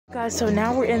Guys, so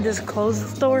now we're in this clothes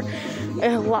store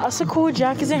and lots of cool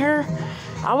jackets in here.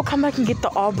 I will come back and get the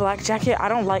all black jacket. I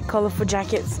don't like colorful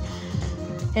jackets.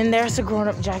 And there's the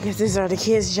grown-up jackets. These are the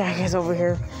kids' jackets over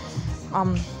here.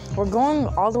 We're going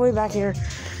all the way back here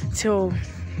till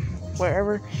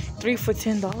wherever, 3 for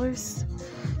 $10.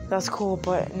 That's cool,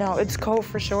 but no, it's cold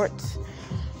for shorts.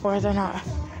 Or they're not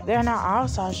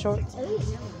outside shorts.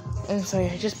 And so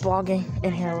you're just blogging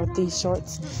in here with these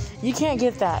shorts. You can't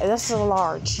get that. That's a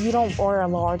large. You don't order a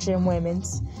large in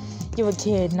women's. You're a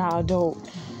kid, not adult.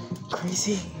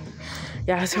 Crazy.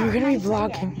 Yeah, so we're gonna be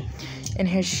vlogging. And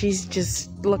here she's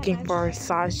just looking for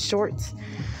size shorts.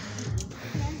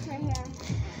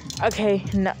 Okay,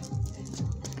 no.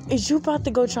 Is you about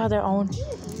to go try their own?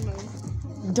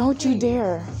 Don't you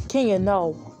dare. Kenya,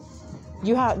 no.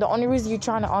 You have the only reason you're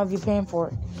trying to on if you're paying for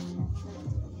it.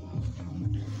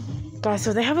 Guys,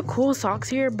 so they have a cool socks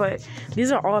here, but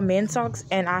these are all men's socks,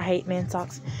 and I hate men's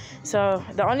socks. So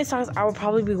the only socks I would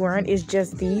probably be wearing is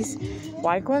just these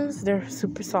white ones. They're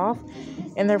super soft,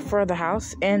 and they're for the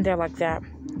house, and they're like that.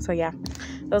 So yeah,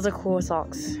 those are cool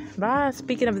socks. But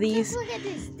speaking of these, look at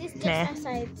this. This nah.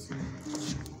 sides.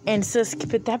 And sis,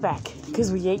 put that back,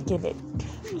 because we ain't getting it.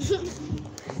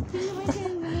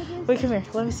 Wait, come here.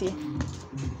 Let me see.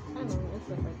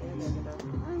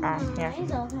 Yeah.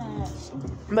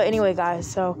 But anyway, guys,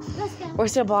 so we're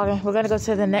still vlogging. We're gonna go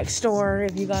to the next store.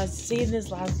 If you guys see in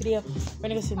this last video, we're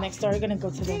gonna go to the next store. We're gonna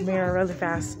go to the mirror really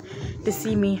fast to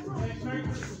see me.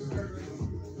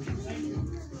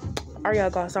 Are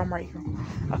y'all guys? I'm right here.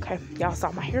 Okay, y'all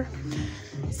saw my hair.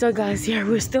 So guys, yeah,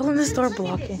 we're still in the store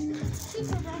vlogging.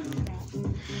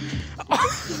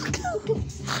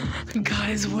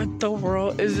 Guys, what the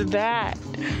world is that?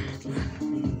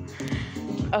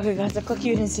 Okay, guys, I click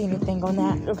you didn't see anything on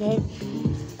that, okay?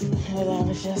 That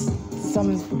was just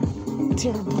some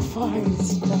terrible fine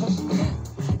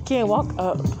stuff. Can't walk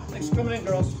up. Thanks for coming in,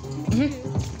 girls.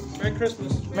 Merry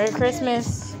Christmas. Merry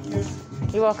Christmas.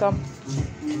 You're welcome.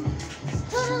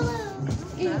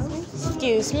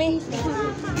 Excuse me.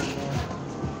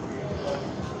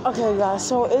 Okay, guys,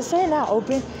 so it's saying not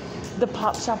open. The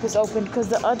pop shop is open because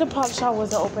the other pop shop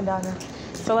wasn't open down there.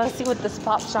 So let's see what this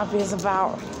pop shop is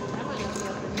about.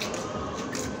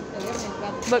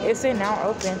 Look, it's saying now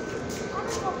open.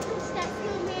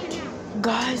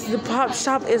 Guys, the pop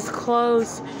shop is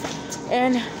closed.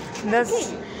 And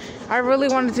I really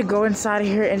wanted to go inside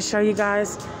here and show you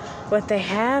guys what they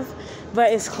have,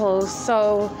 but it's closed.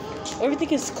 So everything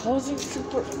is closing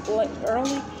super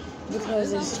early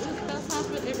because it's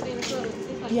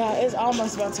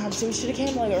almost about time. So we should have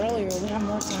came earlier. We have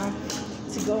more time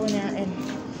to go in there and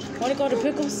want to go to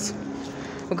Pickles.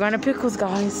 We're going to Pickles,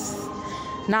 guys.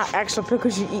 Not actual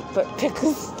pickles you eat, but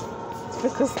Pickles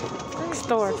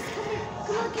store.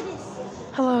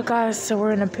 Hello, guys. So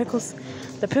we're in the Pickles,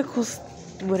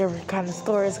 whatever kind of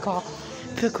store it's called,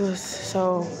 Pickles.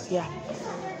 So yeah.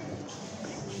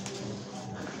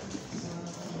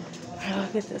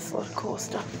 Look at this little cool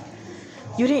stuff.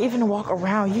 You didn't even walk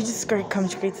around. You just come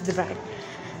straight to the back.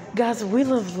 Guys, we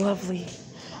live lovely.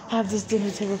 Have this dinner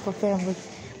table for family.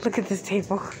 Look at this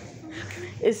table.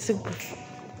 It's super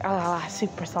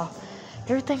soft.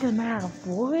 Everything is made out of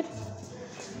wood.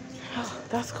 Oh,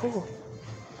 that's cool.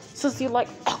 So you like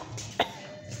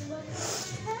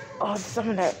some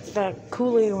of that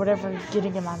Kool-Aid or whatever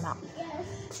getting in my mouth.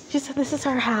 She said this is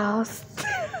her house.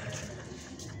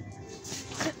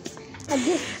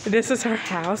 This is her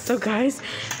house. So guys,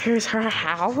 here's her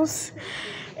house.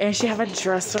 And she have a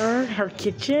dresser, her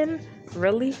kitchen.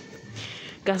 Really?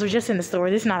 Guys, we're just in the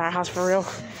store. This is not our house for real.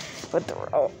 But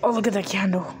look at that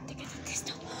candle.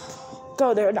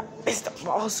 Go there. No, it's the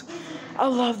balls. I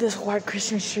love this white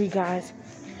Christmas tree, guys.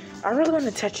 I really want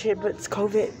to touch it, but it's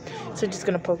COVID, so I'm just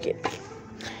gonna poke it.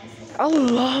 I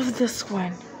love this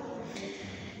one.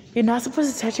 You're not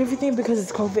supposed to touch everything because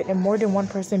it's COVID and more than one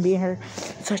person being here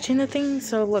touching the thing.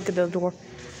 So look at the door.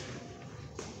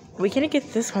 We can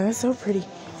get this one. That's so pretty.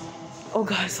 Oh,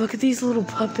 guys, look at these little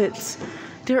puppets.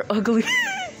 They're ugly.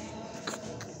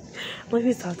 Let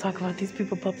me stop talking about these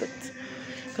people puppets.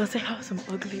 Because they have some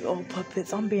ugly old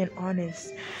puppets. I'm being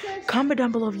honest. Comment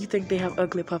down below if you think they have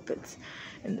ugly puppets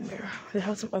in the mirror. They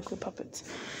have some ugly puppets.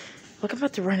 Look, I'm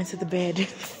about to run into the bed.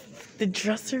 The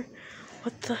dresser.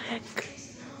 What the heck?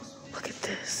 Look at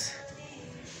this.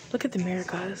 Look at the mirror,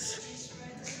 guys.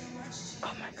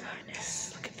 Oh my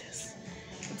goodness. Look at this.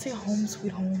 Let's say home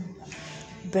sweet home.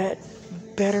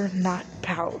 Better not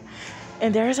pout.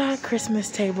 And there's our Christmas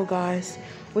table, guys.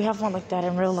 We have one like that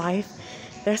in real life.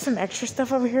 There's some extra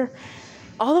stuff over here.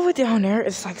 All the way down there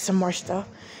is like some more stuff.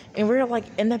 And we're like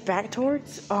in the back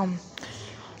towards,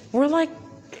 we're like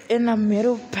in the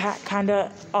middle pack, kind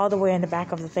of all the way in the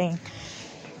back of the thing.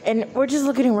 And we're just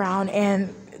looking around,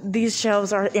 and these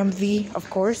shelves are empty, of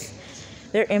course.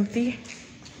 They're empty.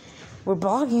 We're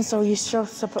blogging, so you're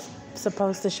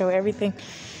supposed to show everything.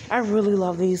 I really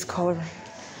love these coloring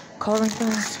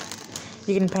things.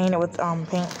 You can paint it with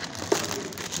paint.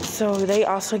 So they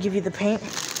also give you the paint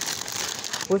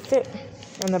with it,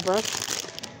 and the brush,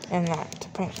 and that to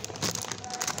paint.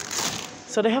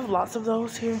 So they have lots of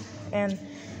those here, and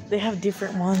they have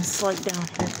different ones like down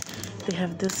here. They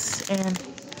have this, and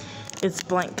it's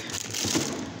blank.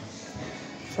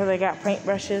 So they got paint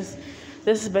brushes.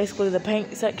 This is basically the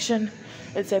paint section.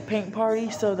 It's a paint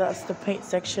party, so that's the paint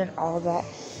section. All of that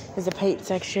is the paint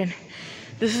section.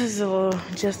 This is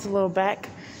just a little back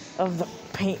of the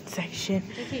paint section.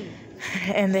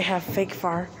 And they have fake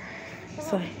fire.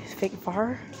 So fake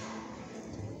fire.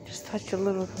 Just touch a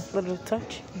little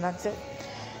touch, and that's it.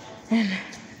 And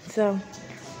so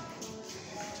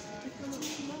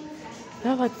they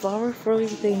have like flower frilly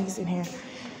things in here.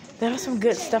 They have some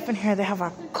good stuff in here. They have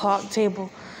a clock table,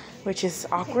 which is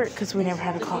awkward because we never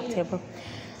had a clock table.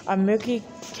 A Milky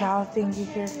Cow thingy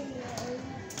here.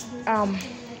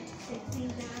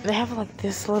 They have like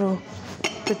this little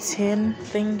pretend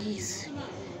thingies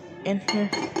in here.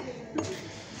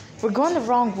 We're going the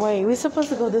wrong way. We're supposed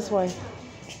to go this way.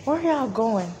 Where are y'all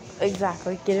going?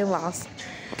 Exactly, getting lost.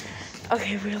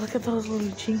 Okay, we look at those little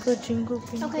jingle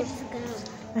things. Okay, just go.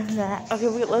 And that. Okay,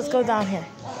 let's go down here.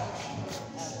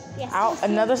 Yes, Out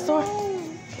another store.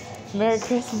 Merry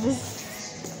Christmas.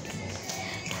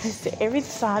 Every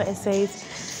sign it says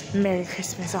Merry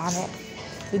Christmas on it.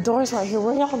 The door's right here.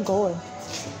 Where y'all going?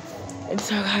 And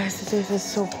so guys, this is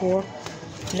so cool.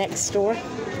 Next door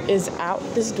is out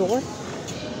this door.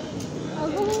 Oh,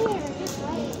 go here. Just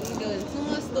right. Going 2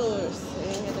 more stores.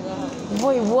 And you have to go home.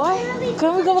 Wait, what?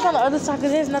 Can we go look on the other side?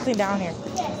 Because there's nothing down here.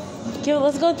 Okay,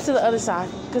 let's go to the other side.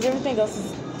 Because everything else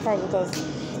is probably with us.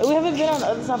 And we haven't been on the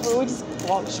other side, but we just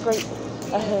walked straight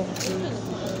ahead. Let's go.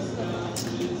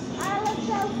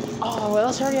 Oh, well,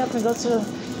 let's hurry up and go to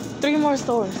 3 more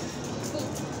stores.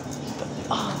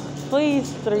 Oh,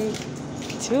 please, 3,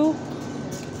 2,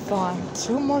 fine.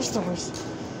 2 more stores.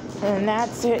 And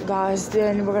that's it, guys.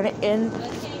 Then we're going to end.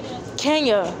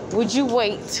 Kenya, would you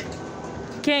wait?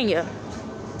 Kenya,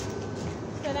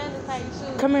 Sit down and tie your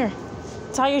shoes. come here.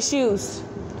 Tie your shoes.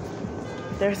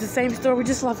 There's the same store we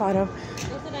just left out of. Go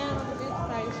sit down on the bench and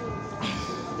tie your shoes.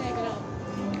 Take it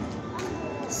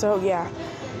off. So, yeah.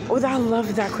 Oh, I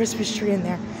love that Christmas tree in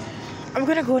there. I'm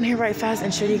going to go in here right fast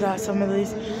and show you guys some of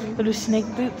these little snake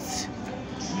boots.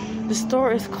 The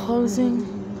store is closing.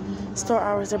 Store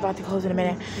hours are about to close in a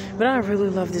minute. But I really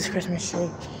love this Christmas tree.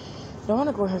 I don't want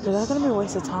to go here because that's going to be a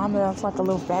waste of time. And that's like a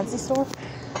little fancy store.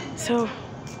 So,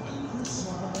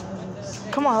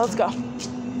 come on, let's go.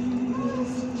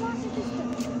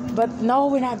 But no,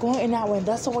 we're not going in that way.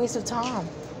 That's a waste of time.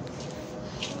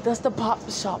 That's the pop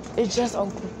shop. It's just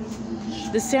open.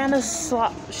 The Santa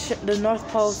slot, the North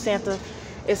Pole Santa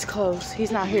is closed.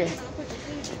 He's not here.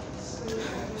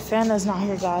 Santa's not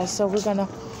here, guys. So we're gonna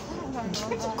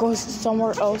go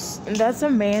somewhere else. And that's a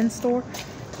man's store.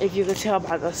 If you could tell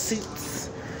by the suits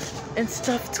and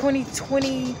stuff.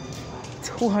 2020,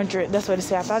 200. That's what it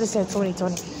said. I thought it said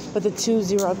 2020. But the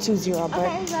 2020, but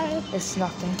Okay, sorry. it's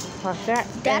nothing like that.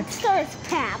 That store is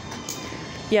packed.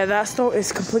 Yeah, that store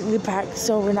is completely packed,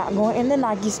 so we're not going in the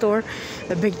Nike store.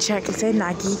 The big check said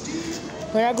Nike.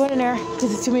 We're not going in there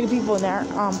because there's too many people in there.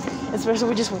 Especially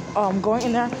we're just going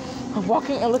in there,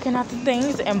 walking and looking at the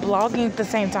things and blogging at the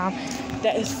same time.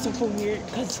 That is super weird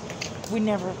because we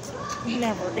never ever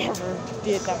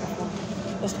did that before.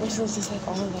 Especially it's just like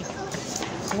only like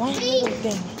one little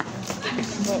thing,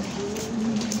 but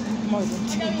more than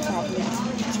 2 probably 2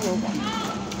 or 1.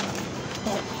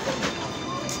 But,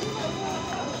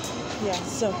 yeah,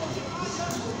 so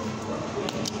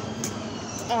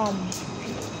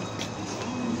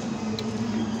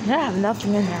I have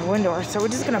nothing in their window, so we're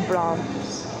just gonna blog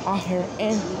on here,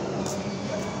 and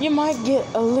you might get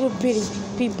a little bitty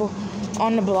people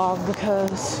on the blog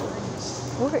because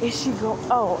where is she going?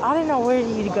 Oh, I didn't know where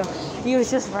you to go. You was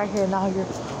just right here. Now you're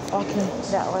walking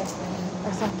that way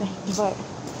or something. But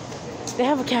they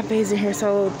have a cafes in here,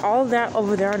 so all that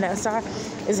over there on that side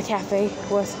is a cafe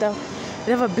with stuff.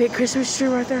 They have a big Christmas tree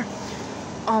right there,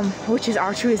 which is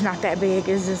our tree is not that big.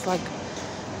 It's just like,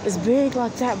 it's big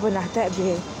like that, but not that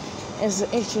big.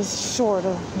 It's just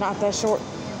shorter, not that short.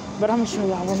 But I'm gonna show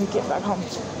y'all when we get back home.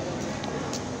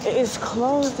 It is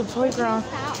closed, the playground.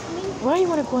 Why do you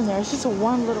want to go in there? It's just a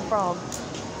one little frog.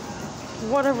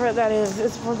 Whatever that is,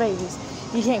 it's for babies.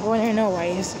 You can't go in there no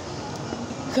ways.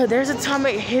 Cause there's a time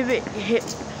it hit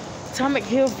Atomic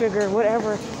Hilfiger,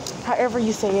 whatever, however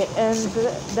you say it. And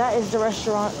that is the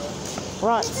restaurant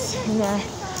runs in there.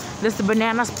 This is the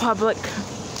Bananas Public,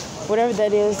 whatever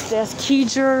that is. That's K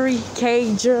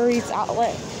Jewelry's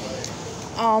outlet.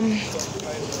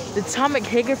 The Atomic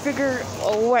Hilfiger,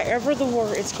 or whatever the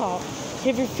word it's called,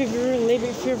 Hilfiger,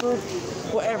 Living Figure,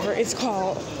 whatever it's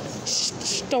called,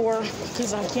 store,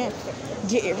 because I can't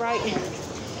get it right.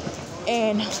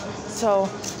 And so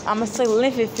I'm gonna say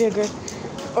Living Figure,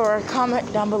 or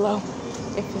comment down below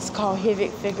if it's called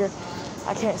Hilfiger Figure.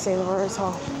 I can't say the word,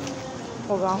 so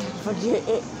hold on, forget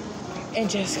it, and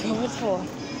just go with floor.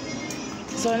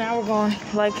 So now we're going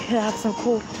like have some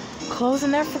cool clothes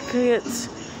in there for kids.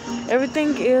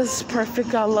 Everything is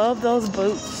perfect. I love those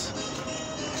boots.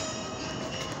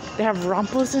 They have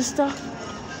rumples and stuff.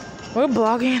 We're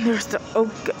blogging. There's the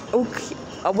oak,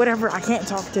 whatever. I can't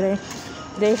talk today.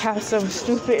 They have some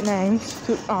stupid names.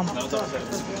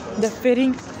 The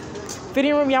fitting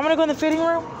room. Y'all wanna go in the fitting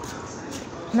room?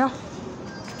 No.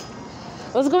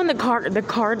 Let's go in the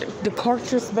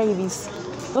Carter's babies.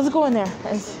 Let's go in there.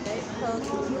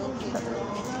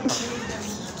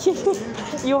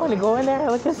 You want to go in there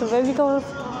and look at some baby clothes?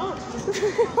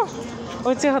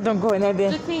 Well, tell her don't go in there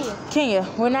then. Kenya,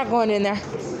 we're not going in there.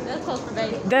 That's close for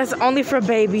babies. That's only for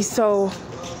babies, so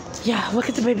yeah, look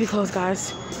at the baby clothes,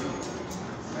 guys.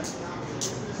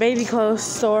 Baby clothes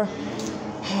store.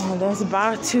 Oh, there's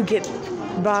buy 3 get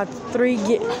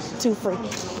 2 free.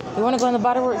 You want to go in the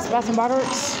Body Works, Bath and Body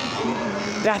Works?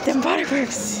 Bath and Body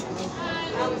Works.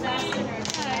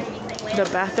 The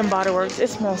Bath and Body Works. It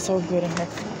smells so good in here.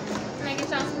 Can I get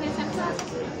y'all some hand sanitizer?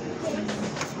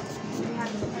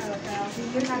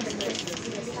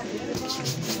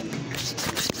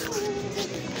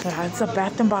 Yeah, it's a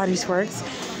Bath and Body Works.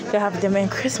 They have them in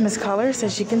Christmas colors,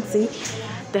 as you can see.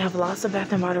 They have lots of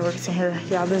Bath and Body Works in here.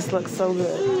 Yeah, this looks so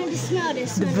good. Smell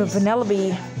this. The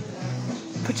Vanellope.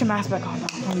 Put your mask back on though.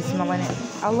 Let me smell it.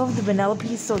 I love the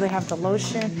Vanellope. So they have the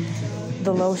lotion,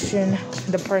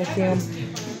 the perfume,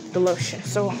 the lotion.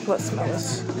 So let's smell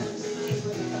this.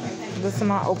 This is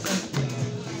not open,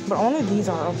 but only these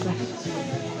are open.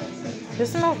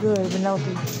 This smells good,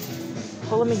 Vanellope.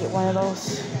 Well, let me get one of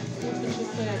those.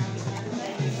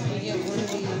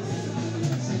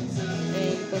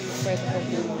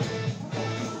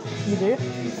 You do?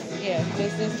 Yeah,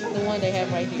 this is the one they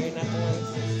have right here, not the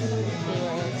ones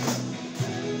anywhere else.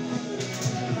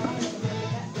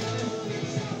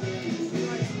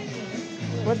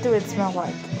 What do it smell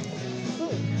like?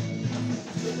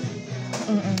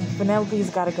 Vanellope's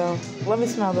gotta go. Let me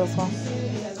smell this one.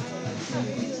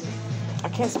 I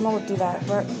can't smell it through that,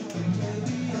 but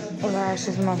oh gosh,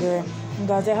 it smells good. You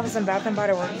guys, they have some Bath and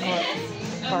Body Works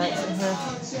parts in here.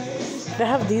 They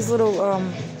have these little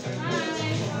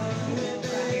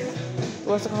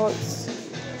what's it called?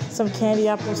 Some candy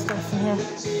apple stuff in here.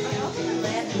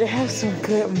 They have some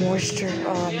good moisture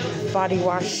body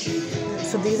wash.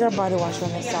 So these are body wash on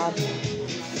this side.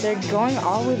 They're going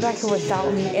all the way back here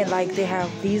without me, and like they have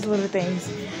these little things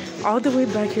all the way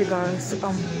back here, guys.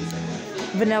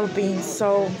 Vanilla beans.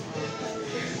 So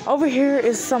over here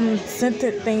is some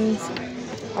scented things.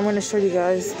 I'm gonna show you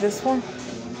guys. This one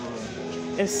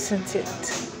is scented.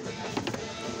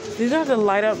 These are the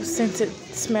light up scented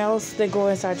smells that go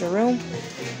inside your room.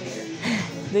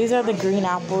 These are the green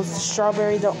apples, the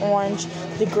strawberry, the orange,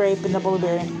 the grape, and the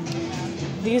blueberry.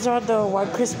 These are the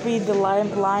white crispy, the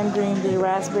lime green, the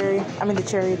raspberry, the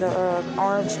cherry, the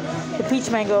orange, the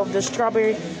peach mango, the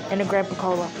strawberry, and the grape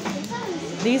cola.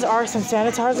 These are some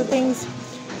sanitizer things.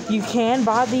 You can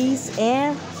buy these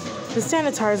and the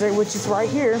sanitizer, which is right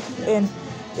here, and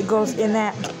it goes in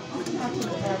that.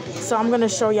 So I'm gonna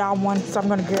show y'all one. So I'm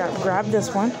gonna grab this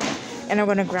one, and I'm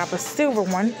gonna grab a silver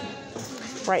one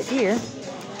right here,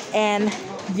 and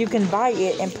you can buy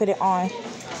it and put it on.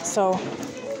 So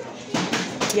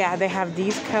yeah, they have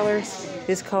these colors,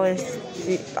 the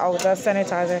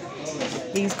sanitizer,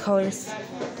 these colors,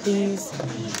 these.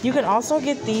 You can also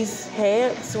get these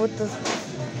heads with the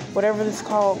whatever this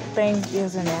called thing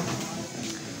is in there.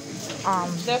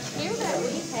 The few that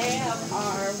we have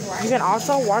are right. You can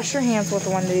also wash your hands with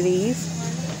one of these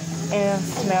and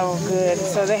smell good.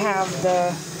 So they have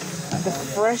the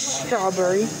fresh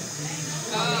strawberry.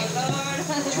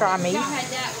 Try me.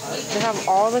 They have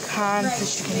all the kinds that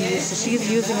she can use. So she's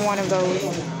using one of those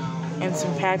and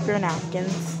some paper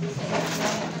napkins.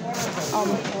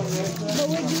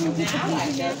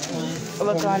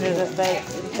 Look under the thing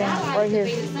right here.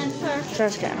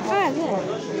 Trash can.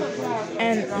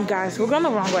 And guys, we're going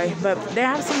the wrong way, but they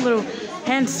have some little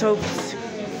hand soaps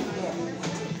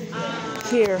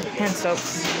here. Hand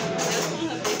soaps.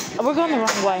 We're going the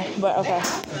wrong way, but okay.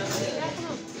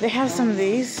 They have some of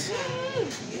these.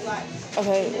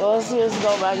 Okay, well, let's just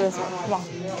go back this way. Come on.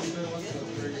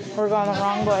 We're going the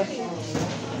wrong way.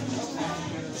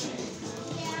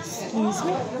 Excuse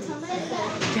me?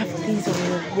 They have these over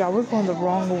here. Yeah, we're going the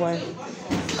wrong way.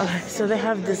 Okay, so they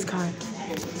have this kind.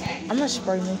 I'm not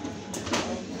spraying me.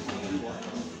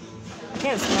 I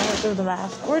can't smell it through the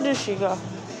mask. Where did she go?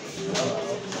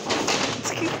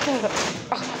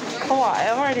 Come on,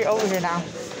 I'm already over here now.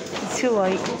 It's too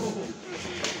late.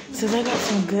 So they got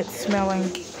some good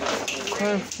smelling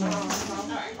perfume.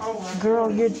 Girl,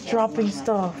 you're dropping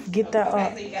stuff. Get that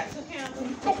up.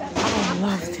 I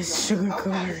love this sugar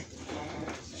curry.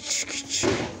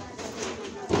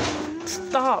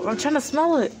 Stop. I'm trying to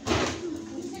smell it.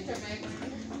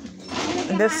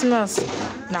 This smells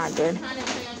not good.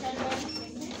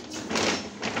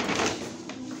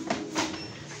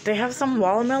 They have some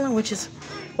watermelon, which is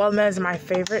watermelon is my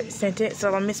favorite scented. So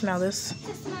let me smell this.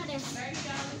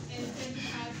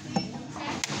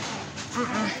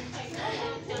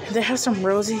 They have some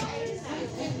rosy.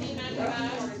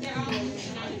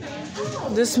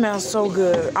 This smells so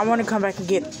good. I want to come back and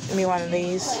get me one of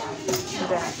these.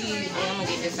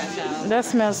 That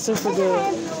smells super good.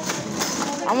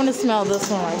 I want to smell this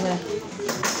one right here.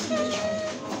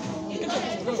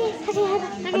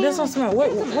 Oh, this one smells.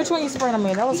 Which one you spraying on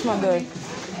me? That one smell good.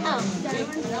 Oh.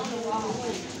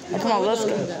 Come on, let's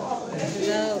go.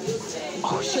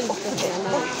 Oh, shit.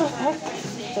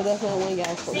 So that's not one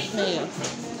guy for Pam.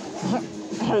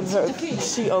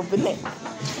 She opened it.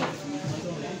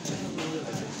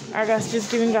 Alright guys, just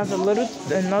giving you guys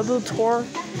another tour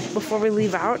before we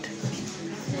leave out.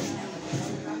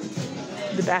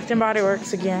 The Bath and Body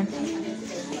Works again.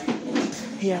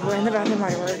 Yeah, we're in the Bath and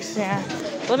Body Works. Yeah.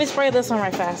 Let me spray this one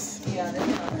right fast.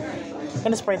 I'm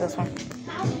gonna spray this one.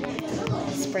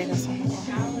 Spray this one.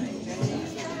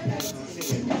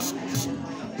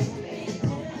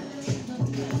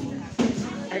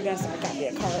 I guess I got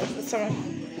the card. Sorry.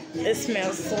 It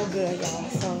smells so good, y'all.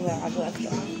 So glad I left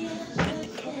it.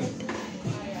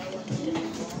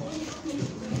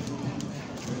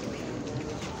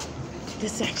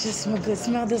 This actually smells good.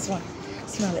 Smell this one.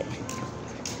 Smell it.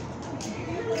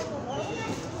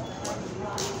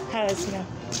 How does it smell?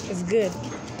 It's good.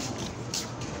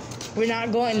 We're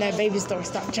not going in that baby store.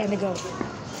 Stop trying to go.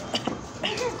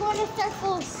 We're just going in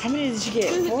circles. How many did you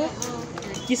get? 4?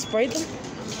 You sprayed them?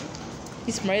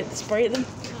 You sprayed them?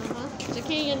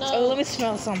 Jakia, no. Oh, let me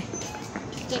smell some.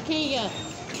 Jakia.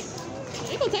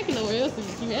 Ain't gonna take you nowhere else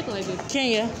if you acting like this.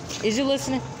 Kenya, is you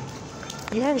listening?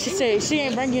 You heard what she said. She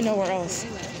ain't bring you nowhere else.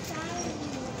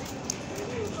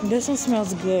 This one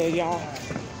smells good, y'all.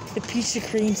 The peach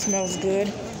cream smells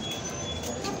good.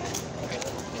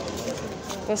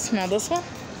 Let's smell this one.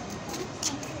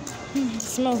 It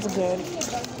smells good.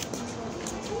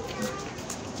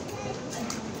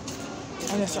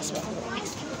 I'm gonna start smelling it.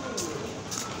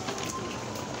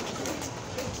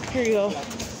 Here you go.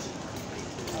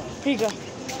 Here you go.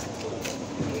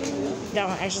 That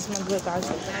one actually smells good, guys.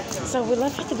 So we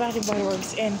left at the Bath and Body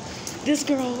Works, and this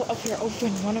girl up here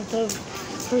opened one of those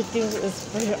perfumes and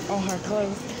sprayed it on her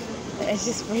clothes, and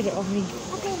she sprayed it on me.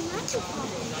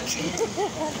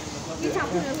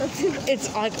 It's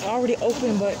like already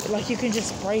open, but like you can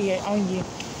just spray it on you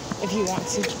if you want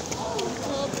to.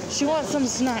 She wants some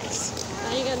snacks.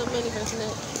 I ain't got no money for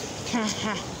snacks.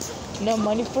 Haha. No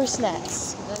money for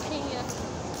snacks. Jakia.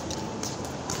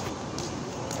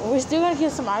 We're still gonna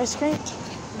get some ice cream.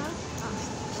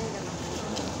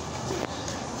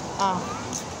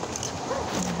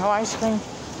 No ice cream.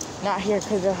 Not here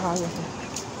because they're hungry.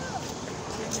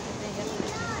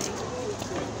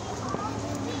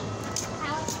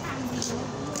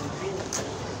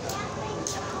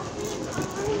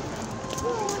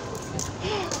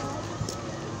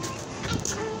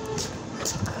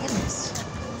 Goodness.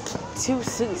 2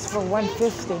 suits for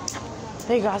 $150.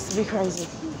 They got to be crazy.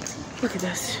 Look at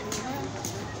this.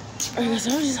 Alright guys,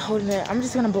 I'm just holding it. I'm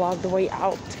just gonna vlog the way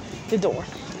out the door.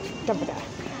 Jump that.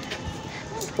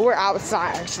 We're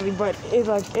outside actually, but it's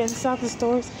like inside the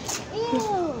stores.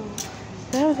 Ew.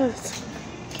 That was,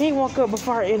 can you walk up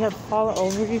before I end up falling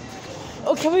over you?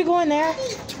 Oh, can we go in there?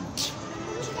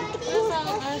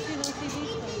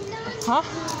 Huh?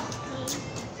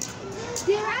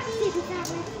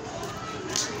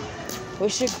 We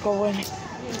should go in.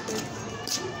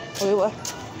 Wait, what?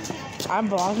 I'm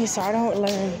vlogging, so I don't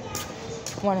literally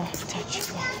want to touch you.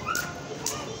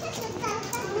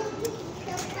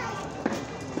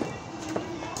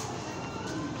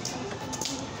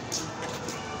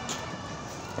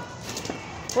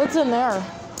 What's in there?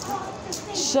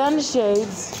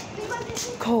 Sunshades.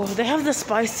 Cool. They have the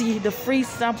free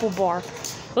sample bar.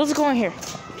 Let's go in here.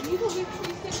 You gonna be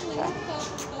pretty simple and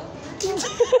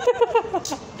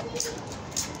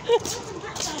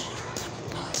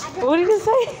What did you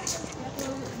say?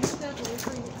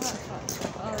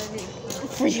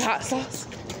 Free hot sauce.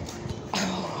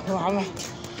 Oh, mama.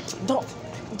 Don't,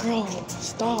 girl,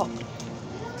 stop.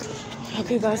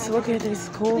 Okay, guys, so look at this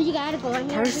cool But you gotta go in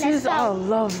here. purses. I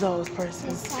love those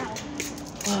purses.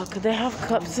 Look, they have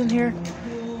cups in here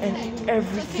and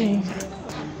everything.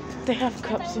 They have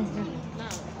cups in here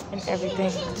and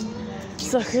everything.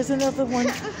 So here's another one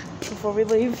before we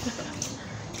leave.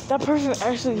 That perfume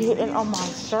actually hitting on my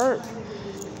shirt.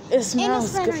 It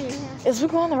smells good. Is we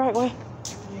going the right way?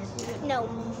 No.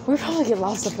 We probably get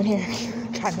lost up in here.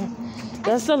 Kinda.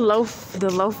 That's the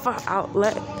loafer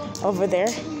outlet over there.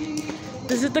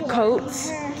 This is the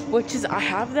coats, which is, I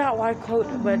have that white coat,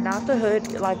 but not the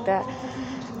hood like that.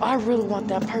 I really want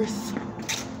that purse.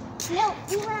 No,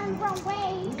 you ran the wrong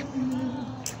way.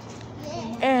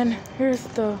 And here's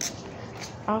the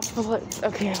outfit.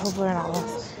 Okay, hopefully we're not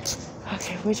lost.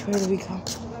 Okay, which way do we come?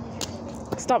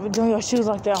 Stop doing your shoes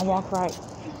like that and walk right.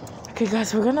 Okay,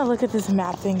 guys, we're gonna look at this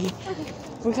map thingy.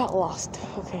 We got lost.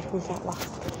 Okay, we got lost.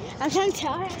 I'm trying to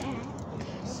tell her.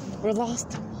 We're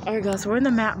lost. Alright, guys, we're in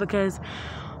the map because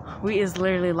we is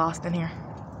literally lost in here.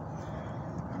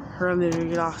 We're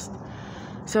literally lost.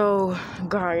 So,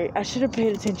 guys, I should have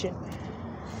paid attention.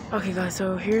 Okay, guys,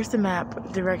 so here's the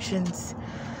map directions.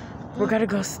 We're gonna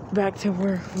go back to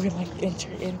where we like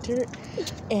enter,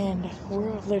 and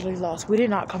we're literally lost. We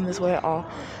did not come this way at all.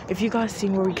 If you guys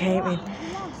seen where we came and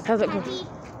has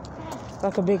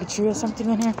like a big tree or something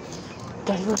in here,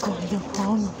 guys, we're going the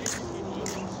wrong way.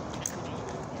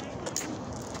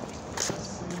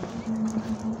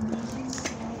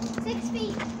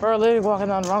 We're literally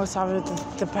walking on the wrong side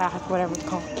of the path, whatever it's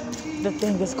called. The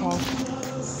thing is called.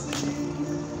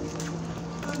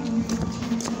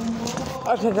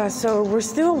 Okay, guys, so we're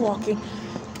still walking,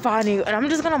 finding, and I'm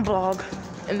just gonna vlog.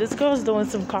 And this girl's doing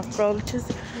some cockroaches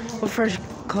with her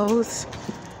clothes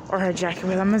or her jacket.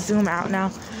 But I'm gonna zoom out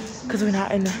now because we're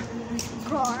not in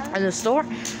the store.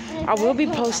 I will be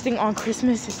posting on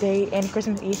Christmas Day and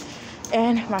Christmas Eve,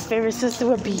 and my favorite sister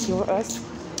would be here with us,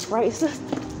 right,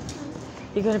 sister?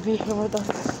 You're gonna be here with us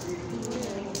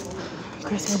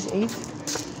Christmas Eve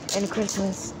and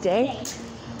Christmas Day.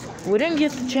 We didn't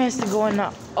get the chance to go in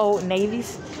the Old Navy.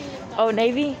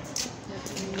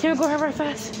 Can we go here right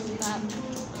fast?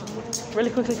 Really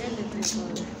quickly.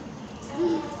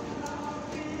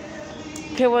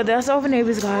 Okay, well, that's Old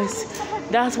Navy's, guys.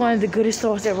 That's one of the goodest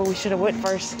stores ever. We should have went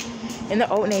first in the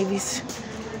Old Navy's.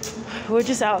 We're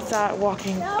just outside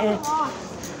walking, and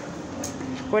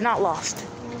we're not lost.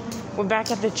 We're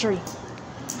back at the tree.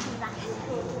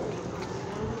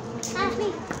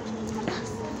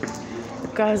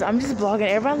 Guys, I'm just vlogging.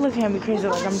 Everybody looking at me crazy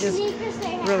like I'm just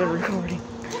really recording.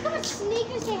 Look how much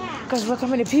sneakers they have. Guys, look how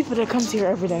many people that comes here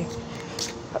every day.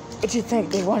 What you think?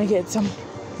 They want to get some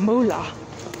moolah.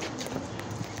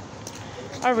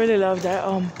 I really love that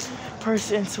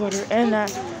purse and sweater and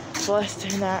that vest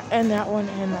and that one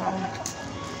and that one.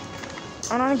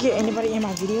 I don't get anybody in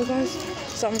my video, guys,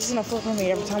 so I'm just gonna focus on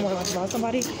me every time we're like about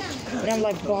somebody, and I'm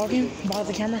like vlogging by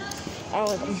the camera. I'm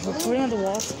recording on the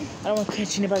walls. I don't want to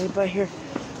catch anybody, but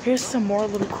here's some more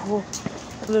little cool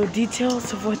little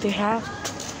details of what they have,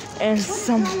 and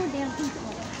some,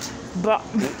 but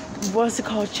what's it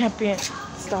called, champion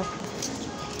stuff.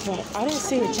 But I didn't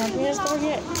see a champion store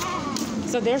yet.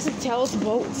 So there's the Tails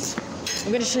Boats.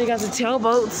 I'm gonna show you guys the Tail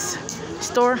Boats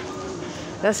store.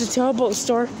 That's the Tail Boat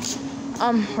store.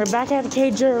 We're back at the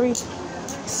K Jewelry.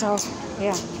 So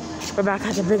yeah, we're back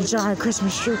at the big giant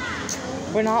Christmas tree.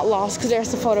 We're not lost because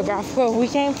there's the photograph. Well, we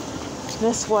came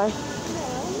this way.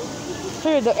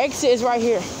 Here, the exit is right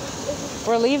here.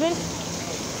 We're leaving.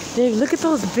 Dave, look at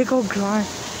those big old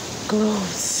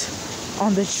globes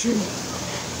on the tree.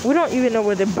 We don't even know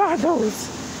where they buy those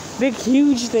big,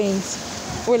 huge things.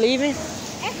 We're leaving.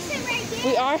 Exit right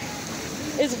here. We are.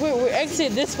 We're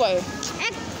exit this way.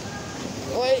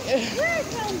 Wait.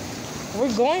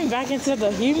 We're going back into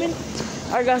the human.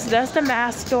 Alright, guys, that's the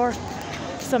mask store.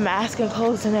 Some mask and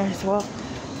clothes in there as well.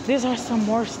 These are some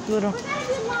more little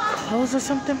clothes or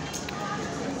something.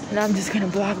 And I'm just gonna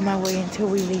block my way until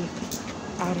we leave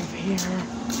out of here.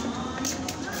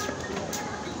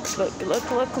 Look.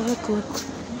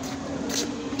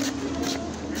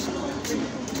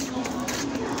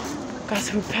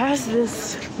 Guys, we passed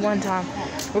this one time.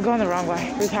 We're going the wrong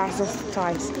way. We passed this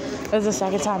twice. This is the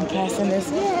second time passing this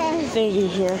thingy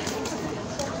here.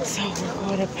 So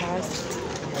we're going to pass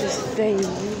this thingy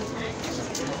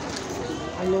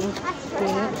a little bit.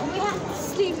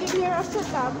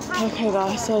 Okay,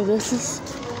 guys, so this is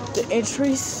the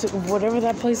entries, whatever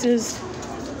that place is,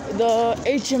 the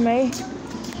HMA.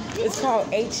 It's called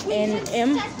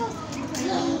H&M.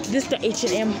 This is the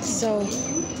H&M. So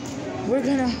we're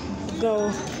gonna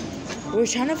go. We're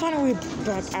trying to find a way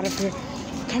back out of here.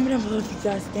 Comment down below if you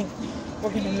guys think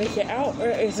we're gonna make it out or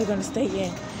is it gonna stay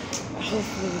in.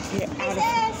 Hopefully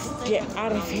we get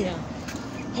out of here.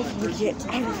 Hopefully we get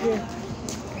out of here.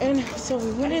 And so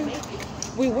we went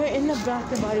in the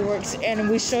Bath and Body Works and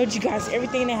we showed you guys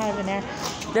everything they have in there.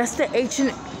 That's the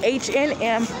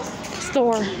H&M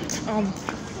store.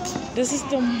 This is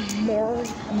the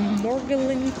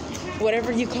Morgling,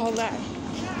 whatever you call that.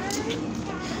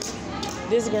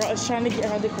 This girl is trying to get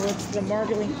her to go to the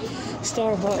Morgling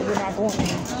store, but we're not going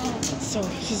in. So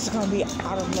she's gonna be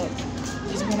out of luck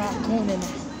because we're not going in there.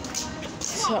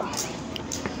 So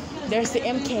there's the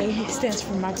MK, it stands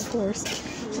for Michael Kors.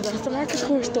 So that's the Michael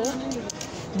Kors store.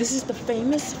 This is the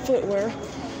famous footwear.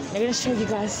 I'm gonna show you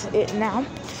guys it now.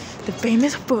 The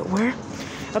famous footwear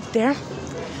up there.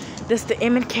 That's the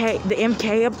MK. The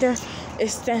MK up there. It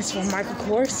stands for Michael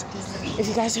Kors. If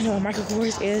you guys don't know what Michael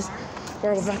Kors is,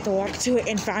 we're about to walk to it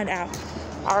and find out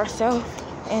ourselves.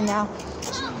 And now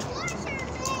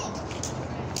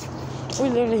we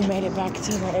literally made it back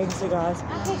to the exit, guys.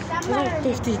 It's like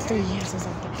 53 years or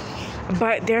something.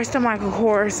 But there's the Michael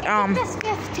Kors. That's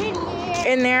 15 years.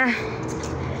 In there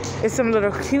is some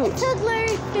little cute. It took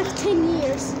literally 15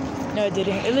 years. No, it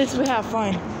didn't. At least we have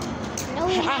fun. No,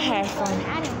 we I had fun.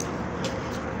 I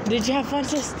didn't. Did you have fun,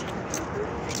 sis?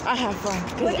 I have fun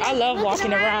because I love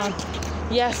walking around.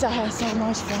 Yes, I had so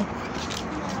much fun.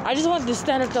 I just wanted to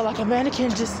stand up there like a mannequin,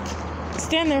 just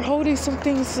stand there holding some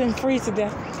things and freeze to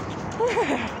death.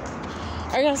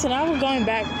 Alright, so now we're going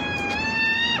back.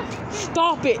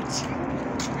 Stop it.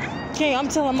 Okay, I'm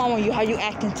telling Mama how you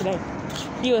acting today.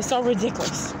 You are so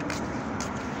ridiculous.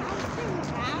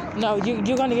 No,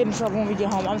 you're gonna get in trouble when we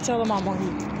get home. I'm telling Mama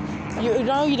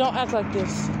you don't act like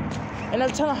this. And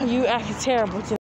I'm telling her you act terrible today.